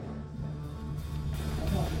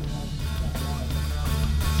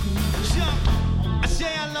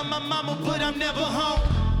love my mama, but I'm never home.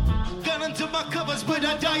 Got into my covers, but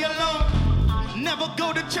I die alone. Never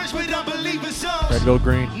go to church, but I believe in songs. Red, gold,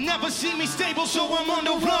 green. Never see me stable, so I'm on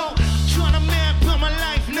the road. Trying to map out my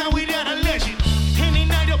life, now without a legend. Any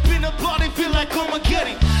night up in the party, feel like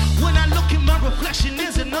Armageddon. When I look at my reflection,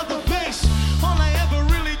 there's another face. All I ever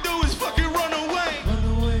really do is fucking run away. Run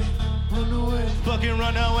away, run away. Fucking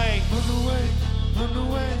run away. Run away, run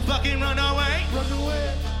away. Fucking run away. Run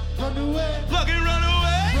away, run away. Fucking run away.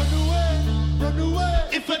 Run away, run away.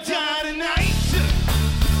 If I die tonight,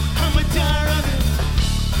 I'ma die running.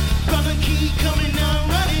 Brother keep coming, I'm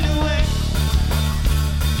running away.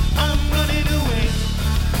 I'm running away.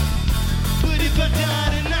 But if I die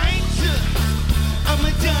tonight, I'ma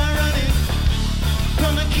die running.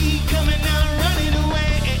 Brother keep coming, I'm running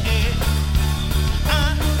away.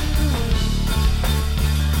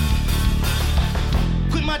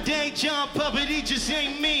 Quit my day job, puppet, he just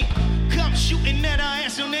ain't me. Come shooting at our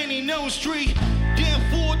ass on any known street. Damn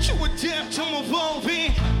fool to a death to evolve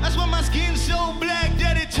in. That's why my skin's so black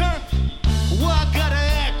that it turned. Why I gotta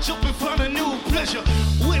act up in front of new pleasure?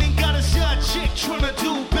 When ain't got a side chick trying to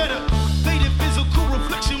do better. Faded physical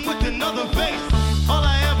reflection with another face. All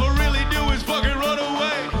I ever really do is fucking run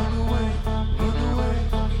away. Run away, run away.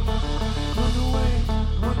 Run away,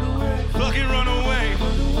 run away. Fucking run away.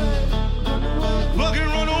 Run away, run away. Fucking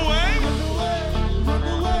run away. Run away, run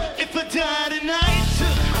away. If I die tonight,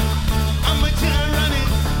 I'ma die running.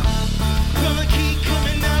 Gonna keep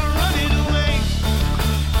coming, I'm running away.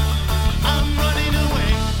 I'm running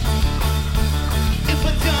away. If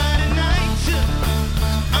I die tonight,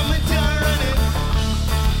 I'ma die running.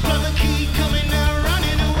 Gonna keep coming, I'm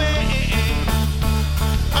running away.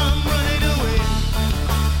 I'm running away.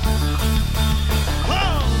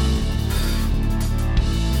 Whoa!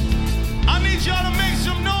 I need y'all to make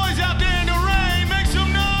some noise out there in the rain. Make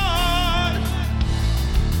some noise.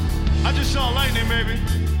 I just saw lightning, baby.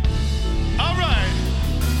 All right.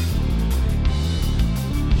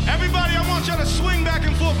 Everybody, I want y'all to swing back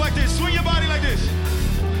and forth like this. Swing your body like this.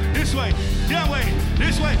 This way, that way,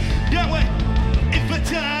 this way, that way. If I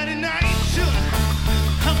die tonight,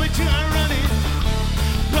 I'ma die running.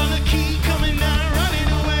 Brother keep coming, I'm running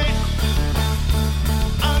away.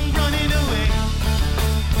 I'm running away.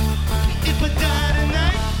 If I die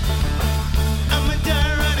tonight, I'ma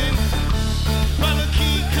die running. Brother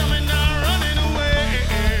keep coming, I'm running away.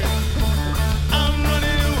 I'm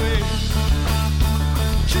running away.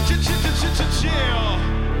 Chill.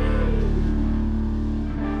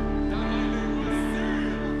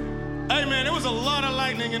 Hey man, there was a lot of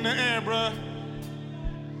lightning in the air, bruh.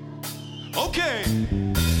 Okay.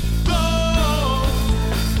 Go.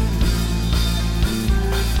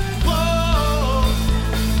 Whoa.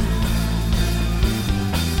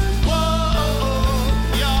 Whoa.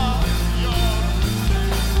 Yeah.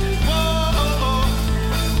 Whoa.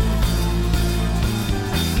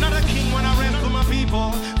 Not a king when I ran for my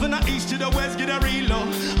people. From the east to the west, get a reload.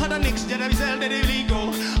 On the next that I sell that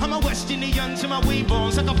illegal. I'm a West Indian to my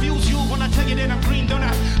weebles. I confuse you when I tell you that I'm green, don't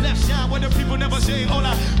I? Left side where the people never say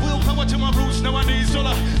hola. Willpower to my roots, now I need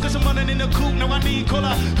solar. Cause I'm running in the coop, now I need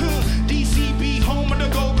cola. DCB, home of the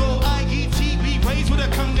go-go. IETB, raised with a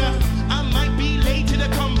conga. I might be late to the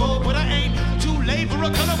combo, but I ain't too late for a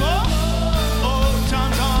carnival. Oh,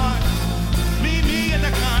 time's hard. Meet me in the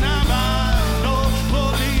carnival. No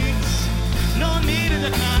police, no need in the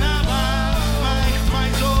carnival. My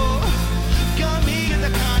soul got me in the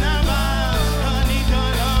carnival. Honey,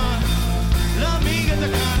 dollar, love me in the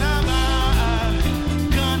carnival.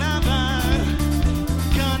 Carnival,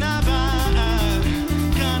 carnival,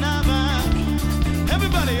 carnival.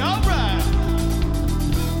 Everybody, all right.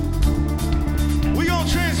 We gon'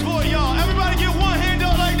 transport y'all. Everybody get one hand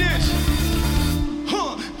up like this.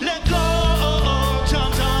 Let go,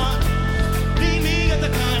 time's on. Meet me at the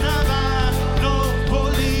carnival. No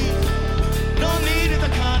police, no need at the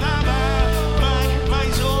carnival. My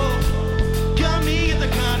soul got me at the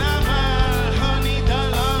carnival. Honey,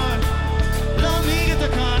 dollar, love me at the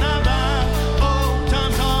carnival. Oh,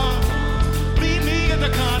 time's on. Meet me at the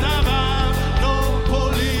carnival. No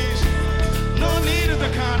police, no need at the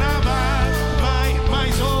carnival. My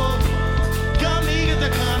soul got me at the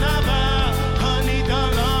carnival. Honey,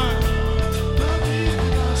 dollar.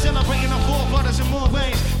 Celebrating the four brothers in more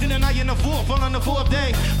ways than the night in the fourth, on the fourth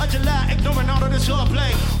day of July, ignoring all of the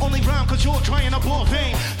swordplay. Only rhyme cause you're trying to bore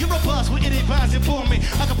pain. You're a boss with it advising for me.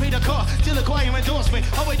 I can pay the car, still acquire endorsement.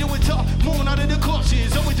 All we do is talk, moving out of the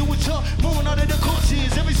corpses. All we do is talk, moving out of the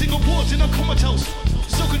corpses. Every single portion of comatose,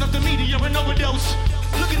 soaking up the media and overdose.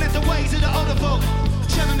 Looking at the ways of the other folk,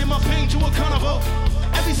 channeling my pain to a carnival.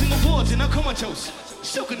 Every single portion of comatose,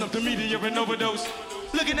 soaking up the media and overdose.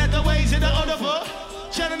 Looking at the ways of the other foot,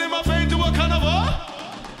 channeling my pain to a carnival.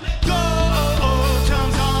 Go,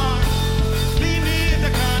 times on. Meet me at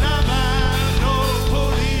the carnival, no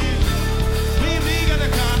police. Meet me at the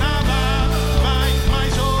carnival, my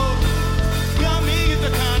soul. Got me at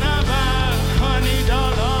the carnival, honey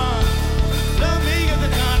dollar. Love me at the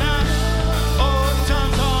carnival, oh,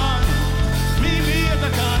 times on. Meet me at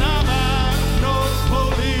the carnival, no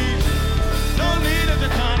police. No need at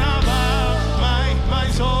the carnival, my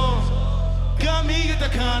soul. Got me at the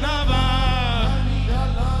carnival.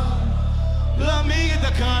 Love me at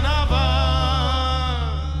the carnival.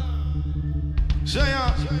 Say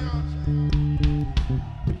on.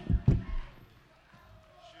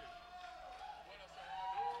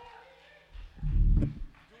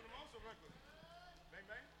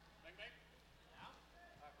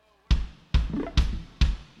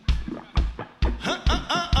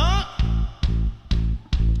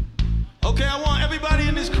 Okay, I want everybody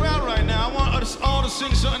in this crowd right now, I want us all to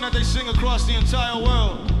sing something that they sing across the entire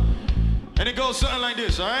world. And it goes something like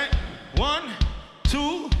this, all right? 1,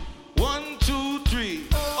 2, 1, 2, 3.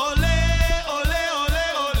 Ole, ole, ole,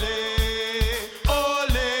 ole.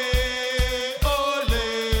 Ole, ole.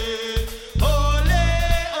 Ole,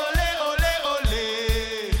 ole, ole, ole.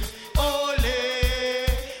 Ole,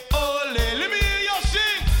 ole. Let me hear y'all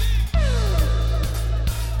sing.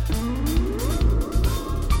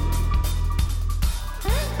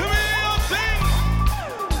 Let me hear y'all sing.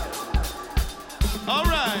 All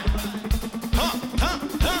right.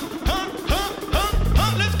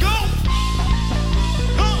 Let's go.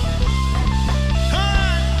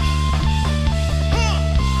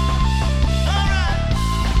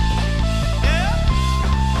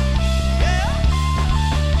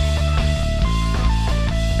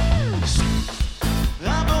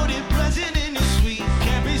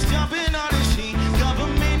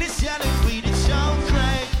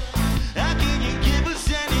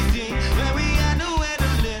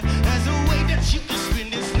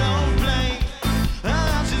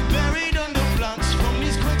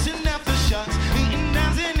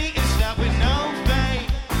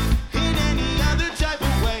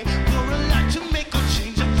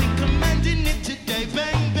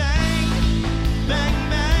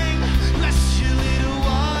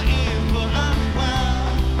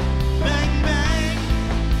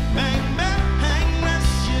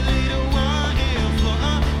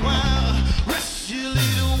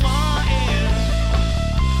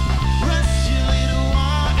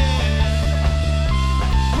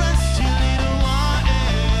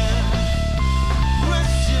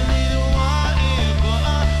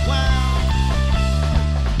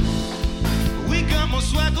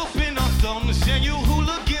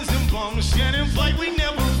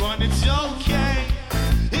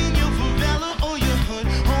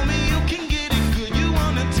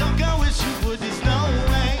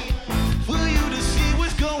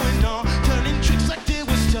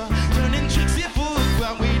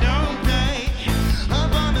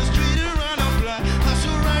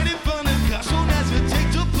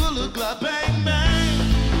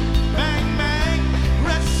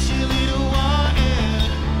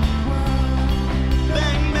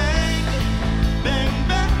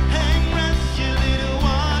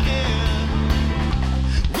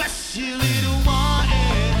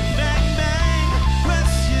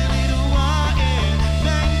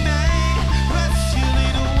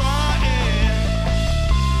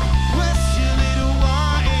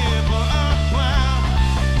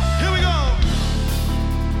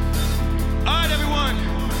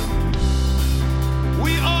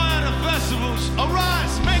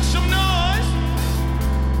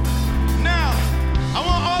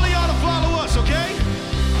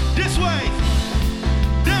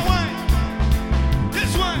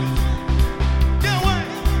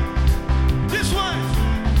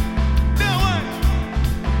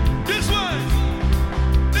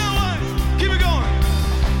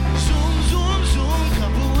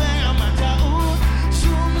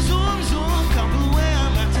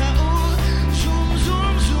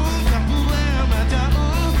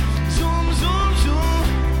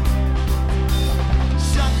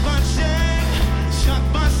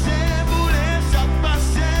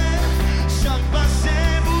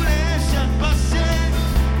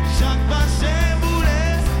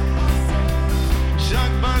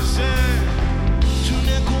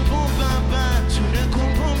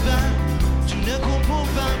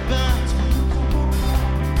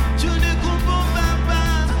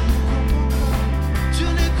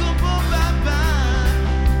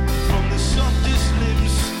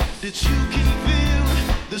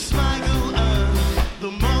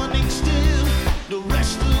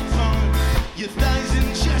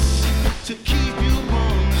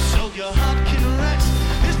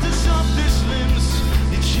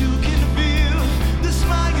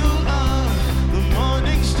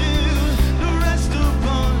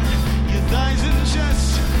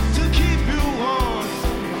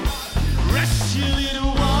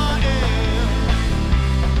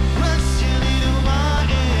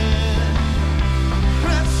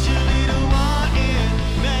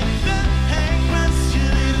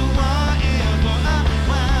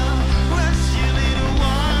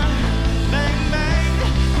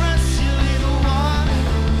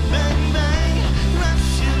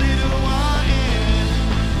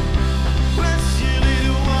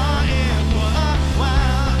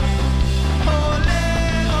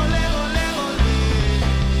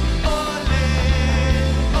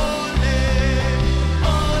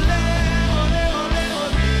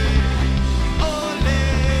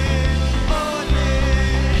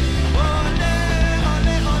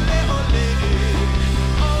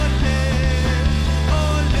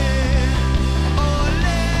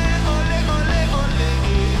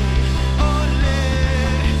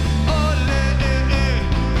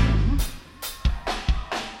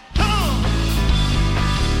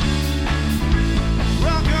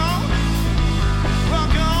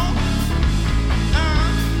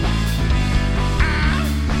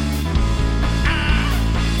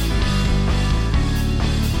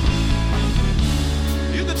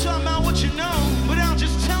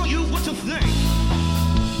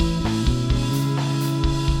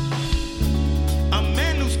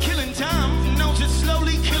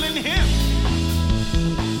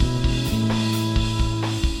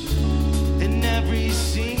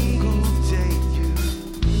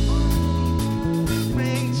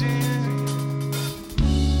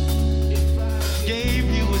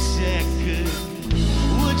 that good.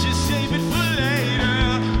 Would you save it for later?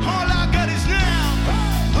 All I got is now.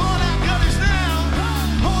 All I got is now.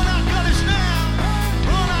 All I got is now.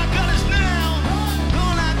 All I got is now.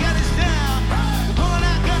 All I got is now. All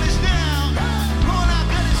I got is now. All I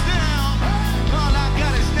got is now. All I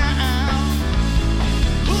got is now.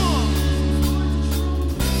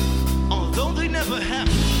 Although they never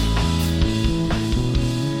happened.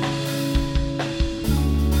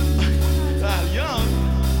 While young,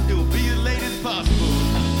 it will be as late as possible.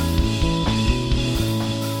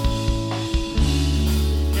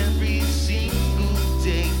 Every single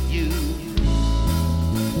day you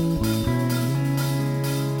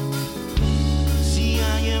see I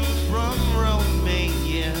am from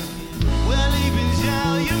Romania. Well, even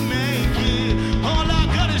how you make it. All I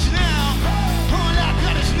got is now. All I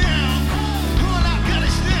got is now. All I got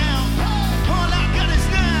is now. All I got is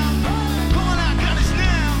now. All I got is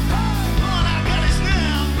now. All I got is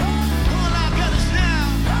now. All I got is now.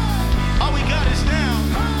 All we got is now.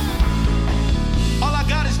 All I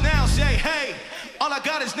got is now. Say hey. All I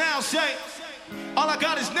got is now. Say. All I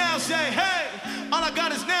got is now. Say hey. All I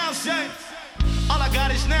got is now. Say. All I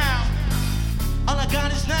got is now. All I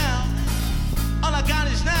got is now. All I got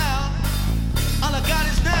is now. All I got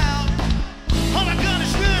is now. All I got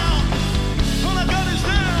is now. All I got is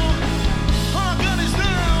now. All I got is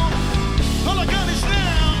now. All I got is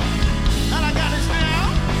now. All I got is now.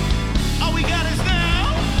 All we got is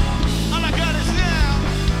now. All I got is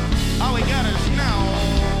now. All we got is now.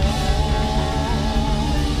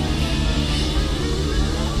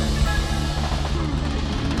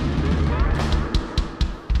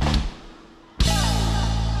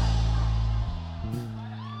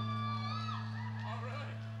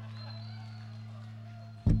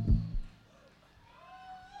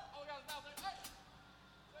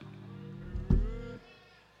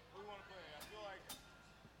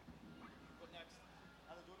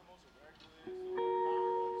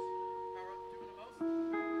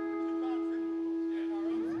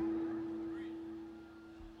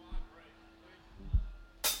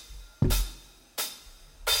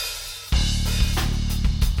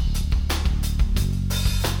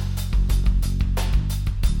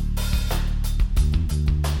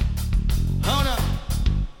 Hold up.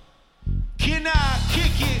 Can I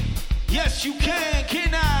kick it? Yes, you can.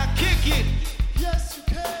 Can I kick it? Yes, you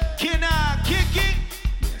can. Can I kick it?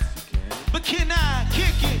 But can I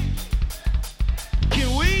kick it?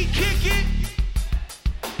 Can we kick it?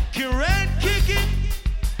 Can Red kick it?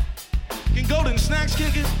 Can Golden Snacks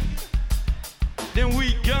kick it? Then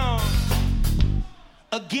we gone.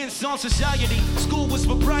 Against all society, school was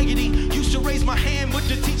propriety. Used to raise my hand, but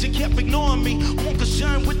the teacher kept ignoring me. More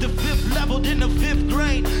concerned with the 5th level than the 5th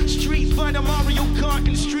grade. Street Fighter, Mario Kart,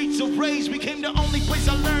 and Streets of Rage became the only place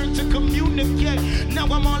I learned to communicate. Now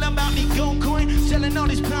I'm all about the gold coin, selling all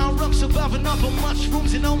these power-ups, surviving off of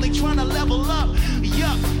mushrooms and only trying to level up.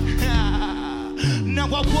 Yup. Now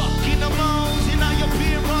I walk in the malls and I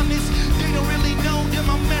appear honest. They don't really know that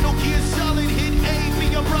my Metal Gear Solid hit A, be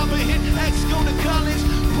a robber, hit X, go to college.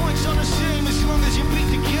 Points are the same as long as you beat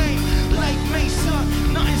the game. Like Mesa,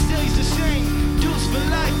 nothing stays the same. Dues for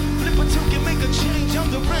life, flip a token, make a change. I'm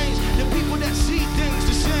the range, the people that see things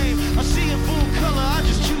the same. I see it full color, I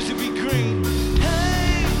just choose to be green.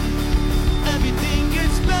 Hey, everything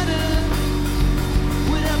gets better.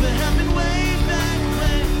 Whatever happened way back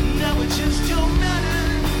when, now it just don't matter.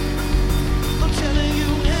 I'm telling you,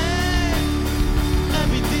 hey,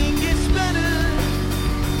 everything gets better.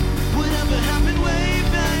 Whatever happened way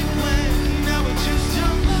back when, now it just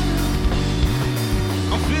don't matter.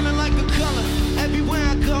 I'm feeling like a color everywhere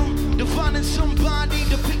I go, defining somebody,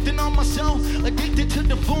 depicting on my soul. Addicted to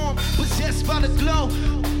the form, possessed by the glow.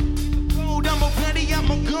 I'm already at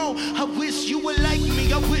my goal. I wish you were like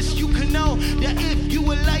me. I wish you could know that if you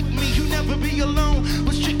were like me, you'd never be alone.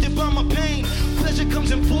 Restricted by my pain, pleasure comes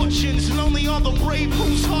in fortunes. Lonely are the brave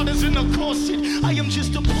whose heart is in a corset. I am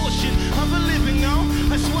just a portion of a living on.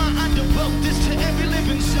 That's why I devote this to every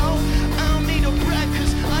living soul. I don't need a brag,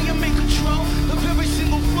 cause I am in control of every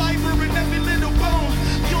single fiber and every little bone.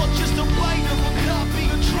 You're just a bite of a copy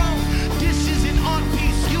of drone. This is an art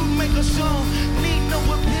piece, you make a song. Need no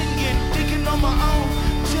opinion, thinking on my own.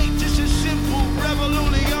 Take this as simple,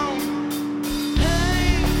 revolution.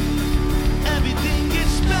 Hey, everything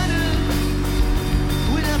gets better.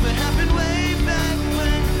 Whatever happened way back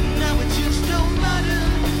when, now it just don't matter.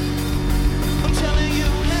 I'm telling you,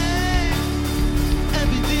 hey.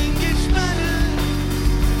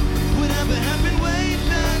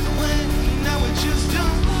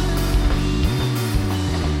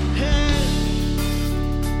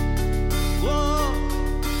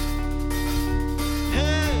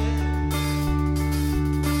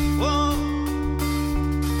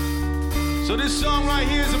 So this song right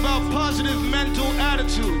here is about positive mental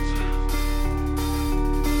attitudes.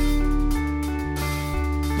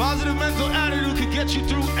 Positive mental attitude can get you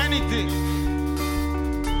through anything.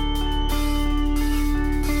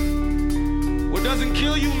 What doesn't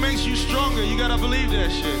kill you makes you stronger. You gotta believe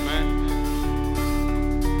that shit, man.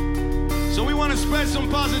 So we wanna spread some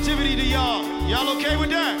positivity to y'all. Y'all okay with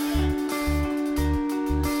that?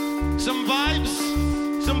 Some vibes,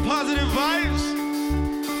 some positive vibes.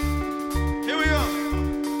 Here we go.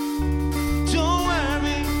 Don't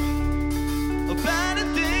worry about a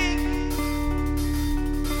thing,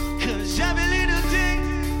 'cause every little thing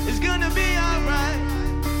is gonna be alright.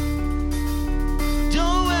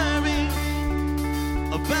 Don't worry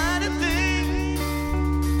about a thing,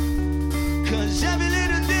 'cause every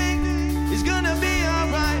little thing is gonna be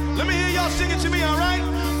alright. Let me hear y'all sing it to me, alright?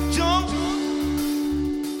 Don't.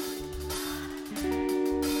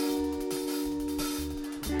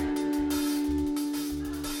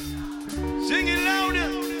 Sing it louder.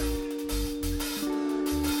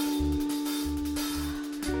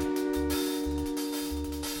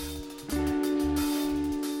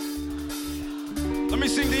 Let me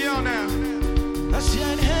sing to y'all now. I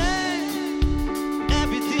said, hey.